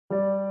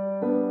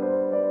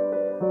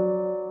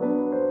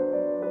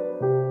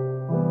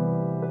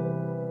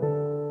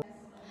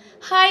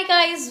Hi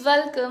guys,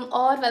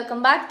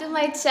 welcome back to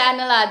my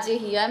channel. Ajay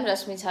here. I'm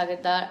Rashmi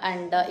Chhagirdar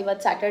and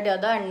ಇವತ್ತು Saturday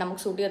ಅದ and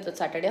ನಮಗೆ ಸೂಟಿ ಇರ್ತದೆ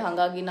ಸ್ಯಾಟರ್ಡೇ.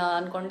 ಹಾಗಾಗಿ ನಾನು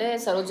ಅಂದ್ಕೊಂಡೆ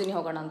ಸರೋಜಿನಿ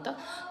ಹೋಗೋಣ ಅಂತ.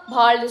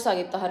 ಭಾಳ ದಿವಸ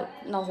ಆಗಿತ್ತು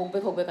ನಾವು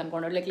ಹೋಗ್ಬೇಕು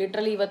ಅಂದ್ಕೊಂಡೆ. ಲೈಕ್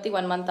ಲಿಟ್ರಲಿ ಇವತ್ತಿಗೆ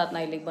 1 ಮಂತ್ ಆತು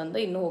ನಾ ಇಲ್ಲಿಗೆ ಬಂದು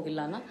ಇನ್ನೂ ಹೋಗಿಲ್ಲ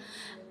ನಾನು.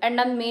 ಆ್ಯಂಡ್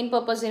ನನ್ನ ಮೇನ್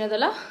ಪರ್ಪಸ್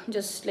ಏನದಲ್ಲ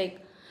ಜಸ್ಟ್ ಲೈಕ್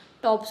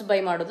ಟಾಪ್ಸ್ ಬೈ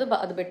ಮಾಡೋದು,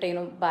 ಅದು ಬಿಟ್ಟು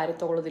ಏನೂ ಬ್ಯಾರೆ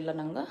ತೊಗೊಳೋದಿಲ್ಲ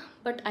ನಂಗೆ.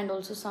 But and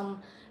also some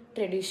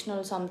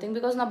traditional something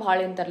because ನಾ ಭಾಳ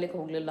ಏನು ತರ್ಲಿಕ್ಕೆ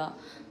ಹೋಗಲಿಲ್ಲ.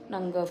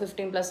 ನಂಗೆ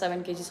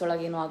 15+7 kg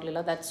ಒಳಗೆ ಏನೂ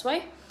ಆಗಲಿಲ್ಲ. That's why.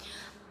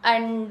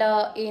 ಆ್ಯಂಡ್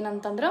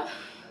ಏನಂತಂದ್ರೆ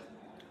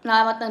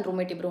ಮತ್ತು ನನ್ನ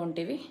ರೂಮೇಟ್ ಇಬ್ಬರು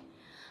ಹೊಂಟೀವಿ.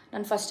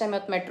 ನಾನು ಫಸ್ಟ್ ಟೈಮ್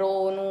ಇವತ್ತು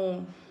ಮೆಟ್ರೋನು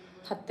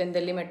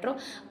ಹತ್ತೆಂದಲ್ಲಿ ಮೆಟ್ರೋ.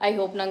 ಐ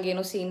ಹೋಪ್ ನಂಗೆ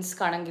ಏನೂ ಸೀನ್ಸ್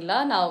ಕಾಣಂಗಿಲ್ಲ.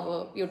 ನಾವು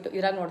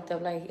ಇರಾಗ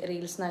ನೋಡ್ತೇವಲ್ಲ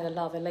ರೀಲ್ಸ್ನಾಗೆಲ್ಲ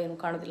ಅವೆಲ್ಲ ಏನೂ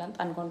ಕಾಣೋದಿಲ್ಲ ಅಂತ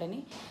ಅಂದ್ಕೊಂಡೇನಿ.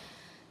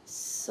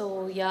 ಸೊ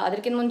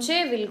ಅದಕ್ಕಿಂತ ಮುಂಚೆ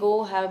will go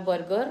have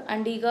burger.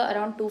 And ಈಗ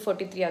ಅರೌಂಡ್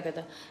 2:43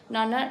 ಆಗ್ಯದ.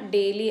 ನಾನು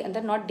ಡೈಲಿ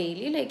ಅಂದ್ರೆ not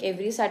daily like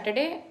every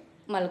Saturday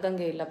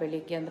ಮಲ್ಗಂಗೆ ಇಲ್ಲ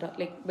ಬೆಳಿಗ್ಗೆ. ಅಂದ್ರೆ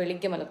ಲೈಕ್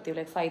ಬೆಳಿಗ್ಗೆ ಮಲಗ್ತೀವಿ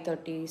ಲೈಕ್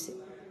 5:30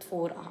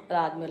 4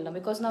 ಅದಾದಮೇಲೆ.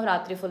 ಬಿಕಾಸ್ ನಾವು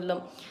ರಾತ್ರಿ ಫುಲ್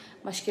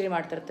ಮಷ್ಕಿರಿ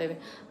ಮಾಡ್ತಿರ್ತೇವೆ.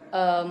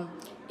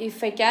 ಇಫ್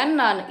ಐ ಕ್ಯಾನ್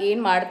ನಾನು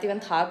ಏನು ಮಾಡ್ತೀವಿ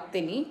ಅಂತ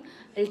ಹಾಕ್ತೀನಿ.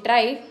 I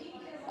try.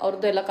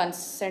 ಅವ್ರದ್ದು ಎಲ್ಲ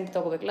ಕನ್ಸೆಂಟ್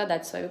ತೊಗೋಬೇಕಲ್ಲ,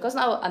 ದ್ಯಾಟ್ಸ್ ವೈ. ಬಿಕಾಸ್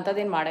ನಾವು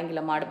ಅಂಥದ್ದೇನು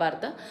ಮಾಡೋಂಗಿಲ್ಲ,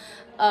 ಮಾಡಬಾರ್ದು.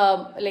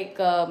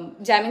 ಲೈಕ್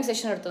ಜಾಮಿಂಗ್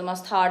ಸೆಷನ್ ಇರ್ತದೆ,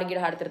 ಮಸ್ತ್ ಗಿಡ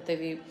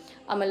ಹಾಡ್ತಿರ್ತೀವಿ.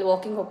 ಆಮೇಲೆ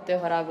ವಾಕಿಂಗ್ ಹೋಗ್ತೇವೆ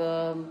ಹೊರಗೆ,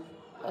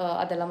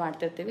 ಅದೆಲ್ಲ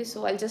ಮಾಡ್ತಿರ್ತೀವಿ.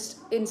 So I just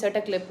insert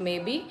a clip may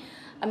be.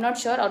 I am not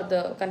sure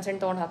ಅವ್ರದ್ದು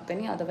ಕನ್ಸೆಂಟ್ ತೊಗೊಂಡು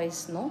ಹಾಕ್ತೀನಿ,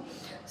 ಅದರ್ವೈಸ್ ನೋ.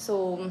 ಸೊ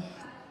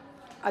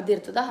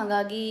ಅದಿರ್ತದೆ.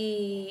 ಹಾಗಾಗಿ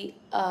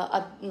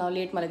ಅದು ನಾವು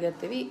ಲೇಟ್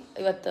ಮಲಗಿರ್ತೀವಿ.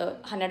 ಇವತ್ತು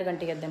 12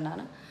 ಗಂಟೆಗೆ ಎದ್ದೆ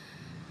ನಾನು,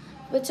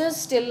 which is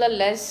still a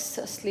less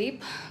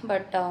sleep,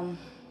 but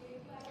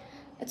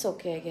it's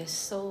okay I guess.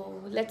 So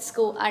let's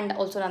go. And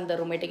also ನಾನು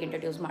ರೂಮೇಟಿಗೆ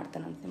ಇಂಟ್ರಡ್ಯೂಸ್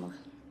ಮಾಡ್ತೇನೆ ಅಂತ ನಿಮಗೆ.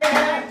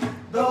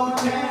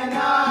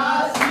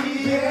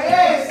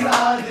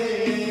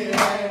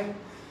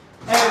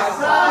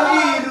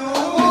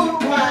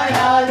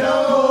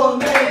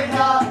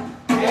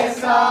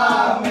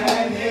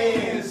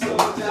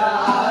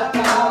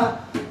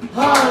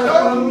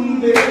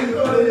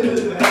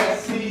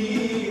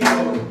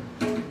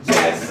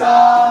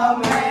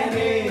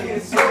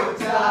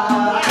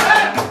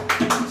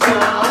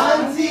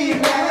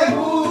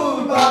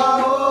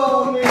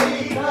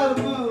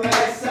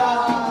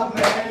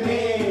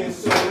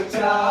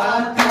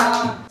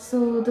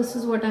 This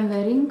is what I'm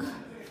wearing.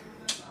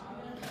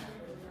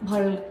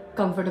 ಭಾಳ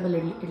ಕಂಫರ್ಟಬಲ್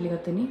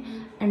ಇಡ್ಲಿಕತ್ತೀನಿ.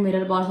 ಆ್ಯಂಡ್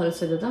ಮಿರರ್ ಭಾಳ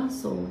ಹೊಲಸದ.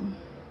 So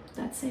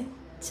that's it.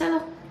 ಚಲೋ.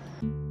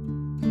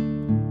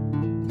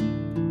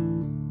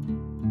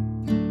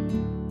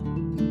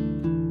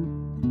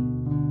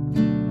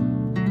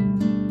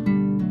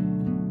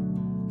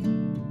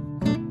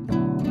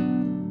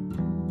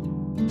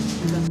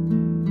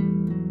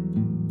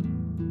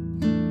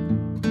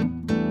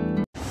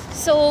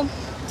 ಸೊ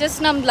just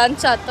ನಮ್ದು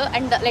ಲಂಚ್ ಆಯ್ತು.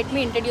 And let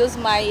me introduce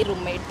my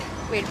roommate.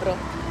 Wait bro,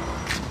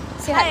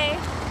 C hi.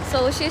 So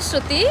she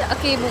ಶ್ರುತಿ,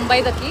 ಆಕಿ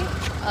ಮುಂಬೈದಕಿ.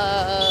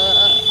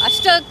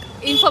 ಅಷ್ಟು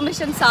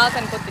ಇನ್ಫಾರ್ಮೇಷನ್ ಸಾಕು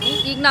ಅನ್ಕೋತೀನಿ.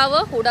 ಈಗ ನಾವು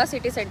Hooda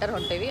city centre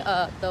ಹೊಂಟೇವಿ,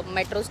 the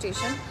metro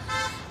station.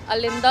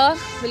 ಅಲ್ಲಿಂದ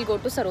will go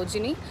to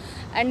Sarojini.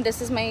 And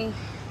this is my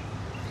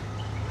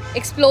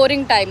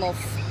exploring time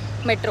of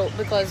metro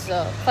because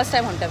first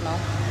time ಹೊಂಟೇವೆ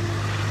ನಾವು.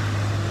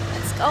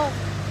 Let's go.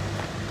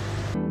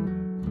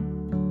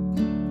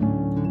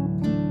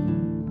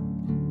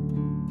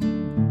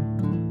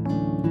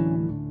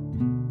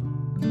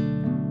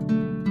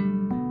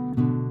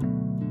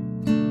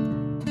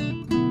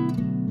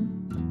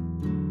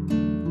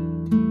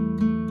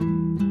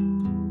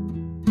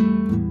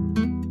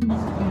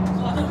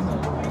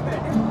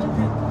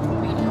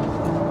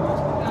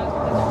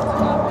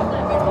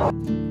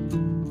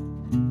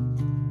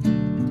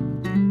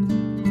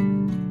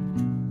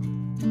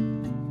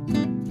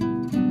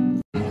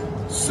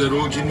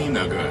 Sarojini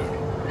Nagar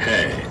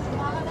hai.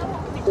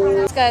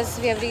 Guys,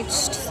 we have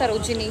reached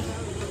Sarojini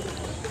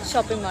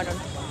shopping mall.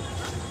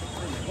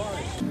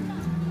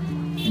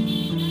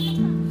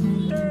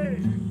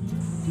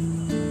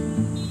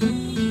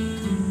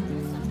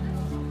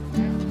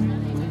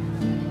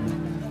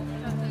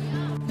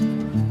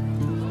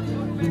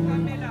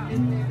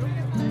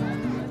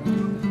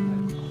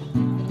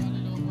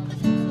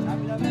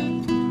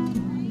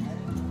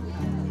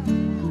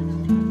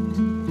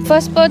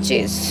 First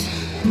purchase.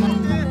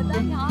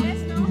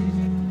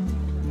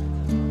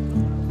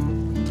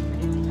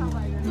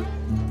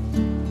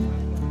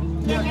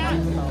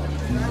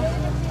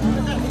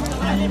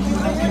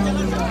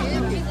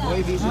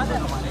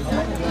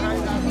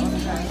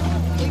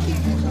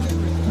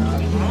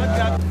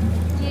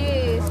 ये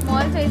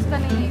small size का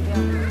नहीं है क्या?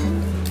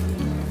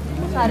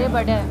 सारे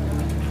बड़े हैं.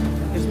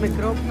 इसमें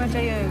क्रॉप में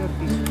चाहिए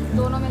पीस?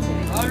 दोनों में से.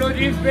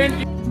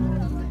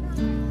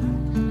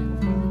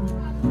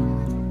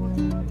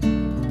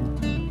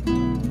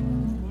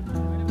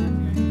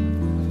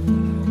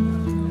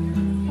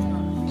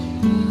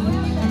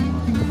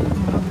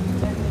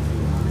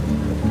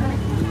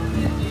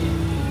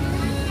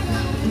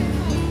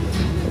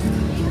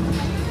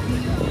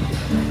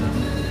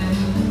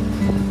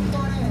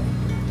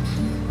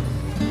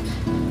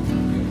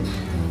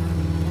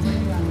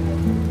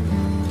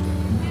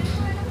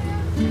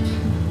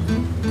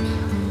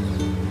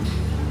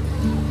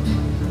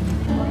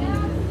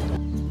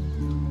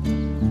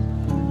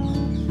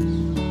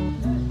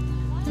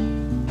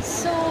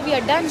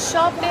 Done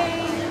shopping.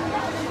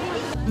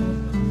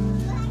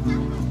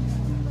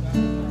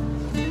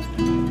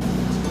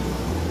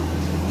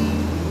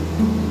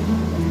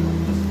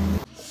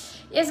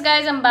 Yes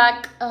guys I'm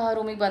back.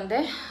 ರೂಮಿಗೆ ಬಂದೆ.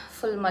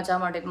 ಫುಲ್ ಮಜಾ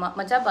ಮಾಡಿದ್ದು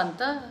ಮಜಾ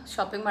ಬಂತು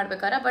ಶಾಪಿಂಗ್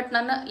ಮಾಡ್ಬೇಕಾರೆ. ಬಟ್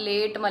ನಾನು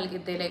ಲೇಟ್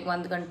ಮಲಗಿದ್ದೆ, ಲೈಕ್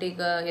 1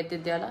 ಗಂಟೆಗೆ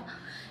ಎದ್ದಿದ್ದೆ ಅಲ್ಲ,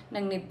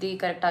 ನಂಗೆ ನಿದ್ದೆ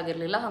ಕರೆಕ್ಟ್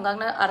ಆಗಿರಲಿಲ್ಲ. ಹಾಗಾಗಿ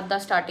ನಾನು ಅರ್ಧ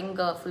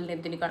ಸ್ಟಾರ್ಟಿಂಗ್ ಫುಲ್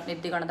ನಿದ್ದೆ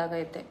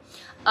ಇದ್ದೆ.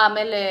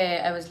 ಆಮೇಲೆ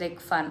I was like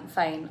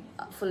fine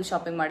full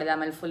shopping ಮಾಡಿದೆ.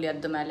 ಆಮೇಲೆ ಫುಲ್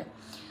ಎದ್ದ ಮೇಲೆ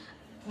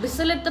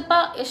ಬಿಸಿಲಿತ್ತಪ್ಪ,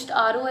 ಎಷ್ಟು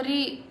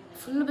 6:30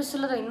 ಫುಲ್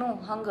ಬಿಸಿಲದ ಇನ್ನೂ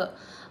ಹಂಗೆ.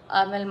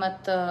 ಆಮೇಲೆ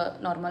ಮತ್ತು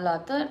ನಾರ್ಮಲ್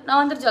ಆಯ್ತು. ನಾವು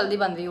ಅಂದ್ರೆ ಜಲ್ದಿ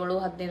ಬಂದ್ವಿ,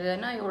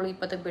 7:15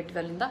 7:20 ಬಿಟ್ವಿ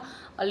ಅಲ್ಲಿಂದ.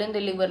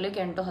 ಇಲ್ಲಿಗೆ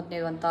ಬರ್ಲಿಕ್ಕೆ 8:15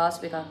 1 ತಾಸು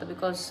ಬೇಕಾಗ್ತದೆ.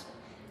 ಬಿಕಾಸ್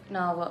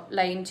ನಾವು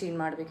ಲೈನ್ ಚೇಂಜ್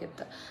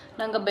ಮಾಡಬೇಕಿತ್ತು.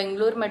 ನಂಗೆ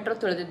ಬೆಂಗಳೂರು ಮೆಟ್ರೋ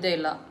ತಿಳಿದಿದ್ದೇ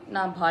ಇಲ್ಲ,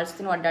 ನಾ ಭಾಳ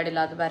ದಿನ ಅಡ್ಡಾಡಿಲ್ಲ,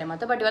 ಅದು ಬೇರೆ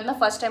ಮಾತು. ಬಟ್ ಇವತ್ತು ನಾ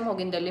ಫಸ್ಟ್ ಟೈಮ್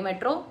ಹೋಗಿದ್ದೆ ಡೆಲ್ಲಿ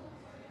ಮೆಟ್ರೋ.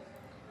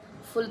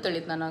 ಫುಲ್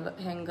ತಿಳಿತು ನನಗೆ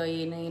ಹೆಂಗೆ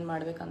ಏನು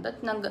ಮಾಡ್ಬೇಕಂತ.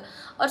 ನಂಗೆ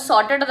ಅವ್ರು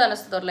ಸಾರ್ಟೆಡ್ ಅದು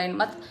ಅನ್ನಿಸ್ತದೆ ಅವ್ರ ಲೈನ್.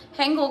 ಮತ್ತು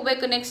ಹೆಂಗೆ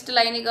ಹೋಗ್ಬೇಕು ನೆಕ್ಸ್ಟ್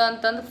ಲೈನಿಗೆ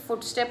ಅಂತಂದು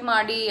ಫುಡ್ ಸ್ಟೆಪ್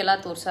ಮಾಡಿ ಎಲ್ಲ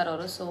ತೋರ್ಸಾರ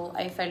ಅವರು. So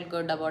I felt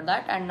good about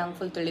that. And ನಂಗೆ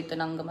ಫುಲ್ ತಿಳಿತು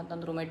ನಂಗೆ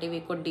ಮತ್ತೊಂದು ರೂಮೇಟಿ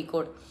ವಿ ಕೋಡ್ ಡಿ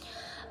ಕೋಡ್.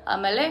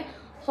 ಆಮೇಲೆ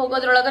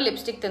ಹೋಗೋದ್ರೊಳಗೆ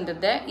ಲಿಪ್ಸ್ಟಿಕ್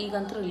ತಿಂದಿದ್ದೆ.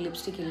 ಈಗಂತೂ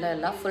ಲಿಪ್ಸ್ಟಿಕ್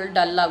ಇಲ್ಲ ಫುಲ್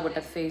ಡಲ್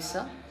ಆಗ್ಬಿಟ್ಟೆ ಫೇಸ್.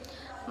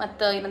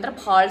 ಮತ್ತು ಏನಂದ್ರೆ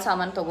ಭಾಳ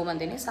ಸಾಮಾನು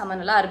ತೊಗೊಂಬಂದೀನಿ.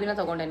 ಸಾಮಾನೆಲ್ಲ ಅರ್ಬಿನ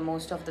ತೊಗೊಂಡೇನಿ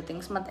ಮೋಸ್ಟ್ ಆಫ್ ದ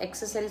ಥಿಂಗ್ಸ್. ಮತ್ತು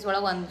ಎಕ್ಸಸರೀಸ್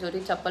ಒಳಗೆ ಒಂದು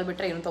ಜೋಡಿ ಚಪ್ಪಲ್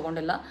ಬಿಟ್ಟರೆ ಏನೂ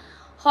ತೊಗೊಂಡಿಲ್ಲ.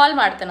 ಹಾಲ್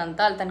ಮಾಡ್ತೇನಂತ,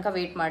 ಅಲ್ಲಿ ತನಕ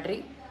ವೆಯ್ಟ್ ಮಾಡಿರಿ.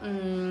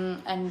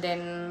 ಆ್ಯಂಡ್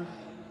ದೆನ್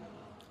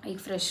ಈಗ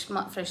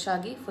ಫ್ರೆಶ್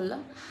ಆಗಿ ಫುಲ್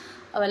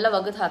ಅವೆಲ್ಲ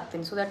ಒಗೆದು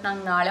ಹಾಕ್ತೀನಿ. ಸೊ ದ್ಯಾಟ್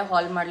ನಂಗೆ ನಾಳೆ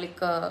ಹಾಲ್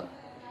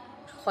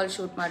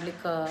ಶೂಟ್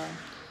ಮಾಡ್ಲಿಕ್ಕೆ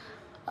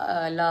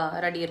ಎಲ್ಲ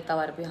ರೆಡಿ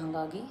ಇರ್ತಾವೆ ಅರ್ಬಿ.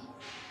 ಹಾಗಾಗಿ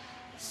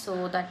so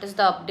that is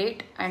the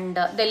update. And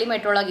Delhi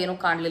ಮೆಟ್ರೊಳಗೆ ಏನೂ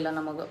ಕಾಣಲಿಲ್ಲ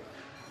ನಮಗೆ.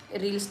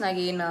 ರೀಲ್ಸ್ನಾಗ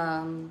ಏನು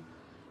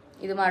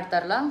ಇದು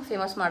ಮಾಡ್ತಾರಲ್ಲ,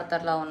 ಫೇಮಸ್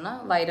ಮಾಡ್ತಾರಲ್ಲ ಅವನ್ನ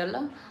ವೈರಲ್,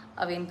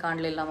 ಅವೇನು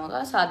ಕಾಣಲಿಲ್ಲ ನಮಗೆ.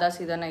 ಸಾದಾ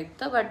ಸೀದಾನೇ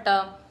ಇತ್ತು. But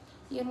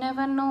you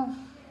never know,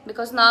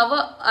 because ನಾವು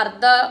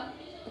ಅರ್ಧ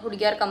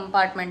ಹುಡುಗಿಯರ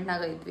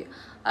ಕಂಪಾರ್ಟ್ಮೆಂಟ್ನಾಗ ಇದ್ವಿ,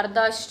 ಅರ್ಧ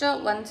ಅಷ್ಟು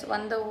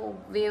ಒಂದು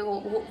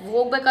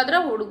ಹೋಗ್ಬೇಕಾದ್ರೆ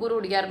ಹುಡುಗರು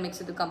ಹುಡುಗಿಯರು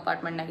ಮಿಕ್ಸ್ ಇದ್ದು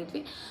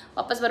ಕಂಪಾರ್ಟ್ಮೆಂಟ್ನಾಗಿದ್ವಿ.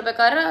 ವಾಪಸ್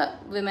ಬರ್ಬೇಕಾದ್ರೆ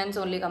women's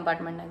only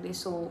ಕಂಪಾರ್ಟ್ಮೆಂಟ್ನಾಗಿದ್ವಿ.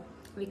 So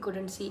we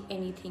couldn't C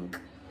anything.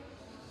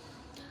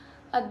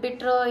 ಅದು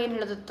ಬಿಟ್ಟರೆ ಏನು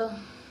ಹೇಳಿದಿತ್ತು,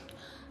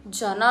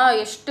 ಜನ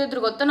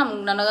ಎಷ್ಟಿದ್ರು ಗೊತ್ತಾ.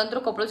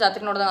 ನನಗಂತೂ ಕೊಪ್ಪಳ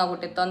ಜಾತ್ರೆ ನೋಡ್ದಂಗೆ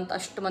ಆಗ್ಬಿಟ್ಟಿತ್ತು ಅಂತ,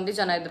 ಅಷ್ಟು ಮಂದಿ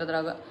ಜನ ಇದ್ರು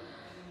ಅದ್ರಾಗ.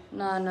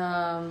 ನಾನು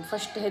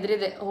ಫಸ್ಟ್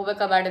ಹೆದರಿದೆ,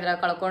 ಹೋಗ್ಬೇಕಾ ಬ್ಯಾಡಿದ್ರೆ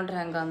ಕಳ್ಕೊಂಡ್ರೆ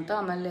ಹೆಂಗೆ ಅಂತ.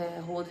 ಆಮೇಲೆ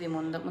ಹೋದ್ವಿ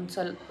ಮುಂದೆ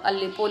ಸ್ವಲ್ಪ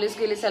ಅಲ್ಲಿ ಪೊಲೀಸ್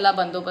ಎಲ್ಲ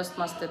ಬಂದೋಬಸ್ತ್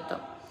ಮಸ್ತ್ ಇತ್ತು.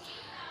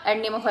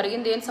 ಆ್ಯಂಡ್ ನಿಮಗೆ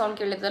ಹೊರಗಿಂದ ಏನು ಸೌಂಡ್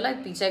ಕೇಳಿದ್ದಲ್ಲ,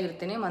 ಇದು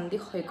ಪೀಚಾಗಿರ್ತೀನಿ, ಮಂದಿ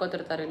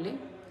ಹೊಯ್ಕೋತಿರ್ತಾರೆ ಇಲ್ಲಿ.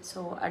 ಸೊ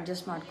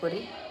ಅಡ್ಜಸ್ಟ್ ಮಾಡ್ಕೊರಿ.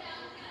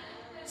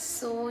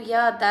 So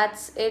yeah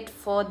that's it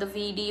for the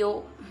video.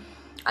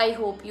 I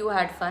hope you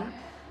had fun.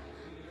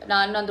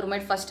 ನಾನು ನನ್ನ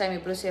ರೂಮೇಟ್ ಫಸ್ಟ್ ಟೈಮ್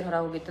ಇಬ್ಬರು ಸೇರಿ ಹೊರ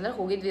ಹೋಗಿತ್ತಂದ್ರೆ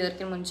ಹೋಗಿದ್ವಿ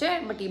ಇದಕ್ಕಿಂತ ಮುಂಚೆ,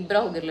 ಬಟ್ ಇಬ್ಬರ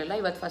ಹೋಗಿರಲಿಲ್ಲ.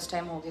 ಇವತ್ತು ಫಸ್ಟ್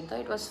ಟೈಮ್ ಹೋಗಿದ್ದ.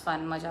 ಇಟ್ ವಾಸ್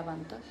ಫನ್, ಮಜಾ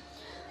ಬಂತು.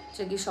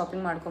 ಜಗ್ಗಿ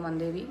shopping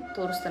ಮಾಡ್ಕೊಂಬಂದೇವಿ,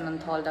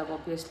 ತೋರಿಸ್ತೇನಂತ ಹಾಲ್ದಾಗ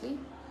obviously.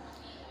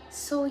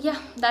 So yeah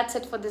that's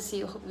it for this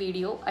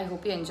video. I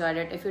hope you enjoyed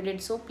it. If you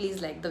did so please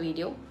like the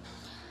video.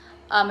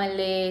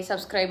 ಆಮೇಲೆ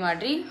ಸಬ್ಸ್ಕ್ರೈಬ್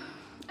ಮಾಡಿರಿ.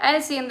 I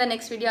will see in the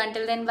next video.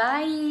 Until then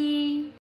bye.